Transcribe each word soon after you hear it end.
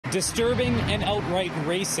Disturbing and outright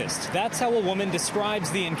racist. That's how a woman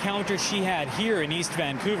describes the encounter she had here in East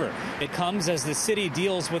Vancouver. It comes as the city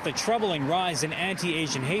deals with a troubling rise in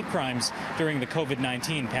anti-Asian hate crimes during the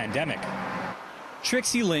COVID-19 pandemic.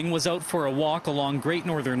 Trixie Ling was out for a walk along Great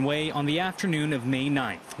Northern Way on the afternoon of May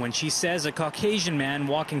 9th when she says a Caucasian man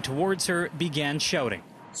walking towards her began shouting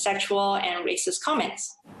sexual and racist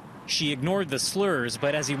comments. She ignored the slurs,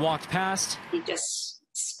 but as he walked past, he just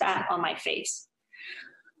spat on my face,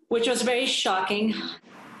 which was very shocking.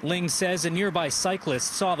 Ling says a nearby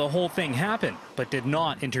cyclist saw the whole thing happen, but did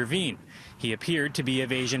not intervene. He appeared to be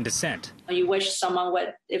of Asian descent. You wish someone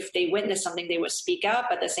would, if they witnessed something, they would speak up.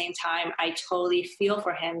 At the same time, I totally feel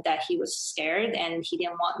for him that he was scared and he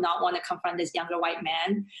didn't not want to confront this younger white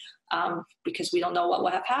man because we don't know what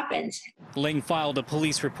would have happened. Ling filed a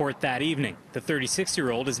police report that evening. The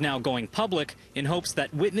 36-year-old is now going public in hopes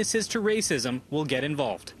that witnesses to racism will get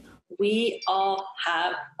involved. We all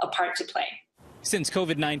have a part to play. Since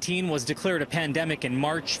COVID-19 was declared a pandemic in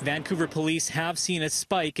March, Vancouver police have seen a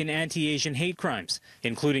spike in anti-Asian hate crimes,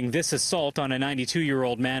 including this assault on a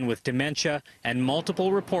 92-year-old man with dementia and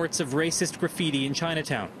multiple reports of racist graffiti in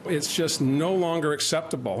Chinatown. It's just no longer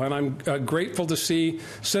acceptable, and I'm grateful to see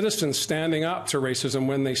citizens standing up to racism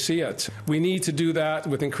when they see it. We need to do that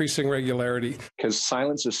with increasing regularity. Because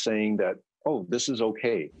silence is saying that, oh, this is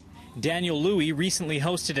okay. Daniel Louie recently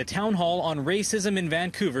hosted a town hall on racism in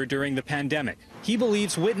Vancouver during the pandemic. He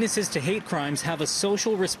believes witnesses to hate crimes have a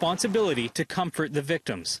social responsibility to comfort the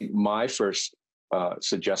victims. My first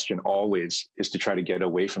suggestion always is to try to get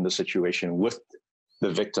away from the situation with the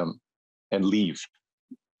victim and leave.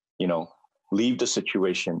 Leave the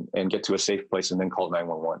situation and get to a safe place and then call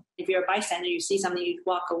 911. If you're a bystander, you see something, you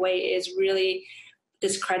walk away, is really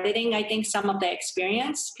discrediting, I think, some of the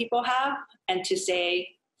experience people have, and to say,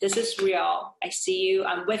 this is real. I see you.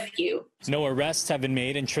 I'm with you. No arrests have been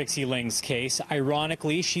made in Trixie Ling's case.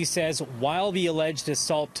 Ironically, she says while the alleged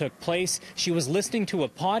assault took place, she was listening to a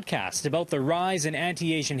podcast about the rise in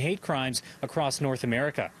anti-Asian hate crimes across North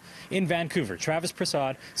America. In Vancouver, Travis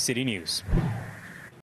Prasad, City News.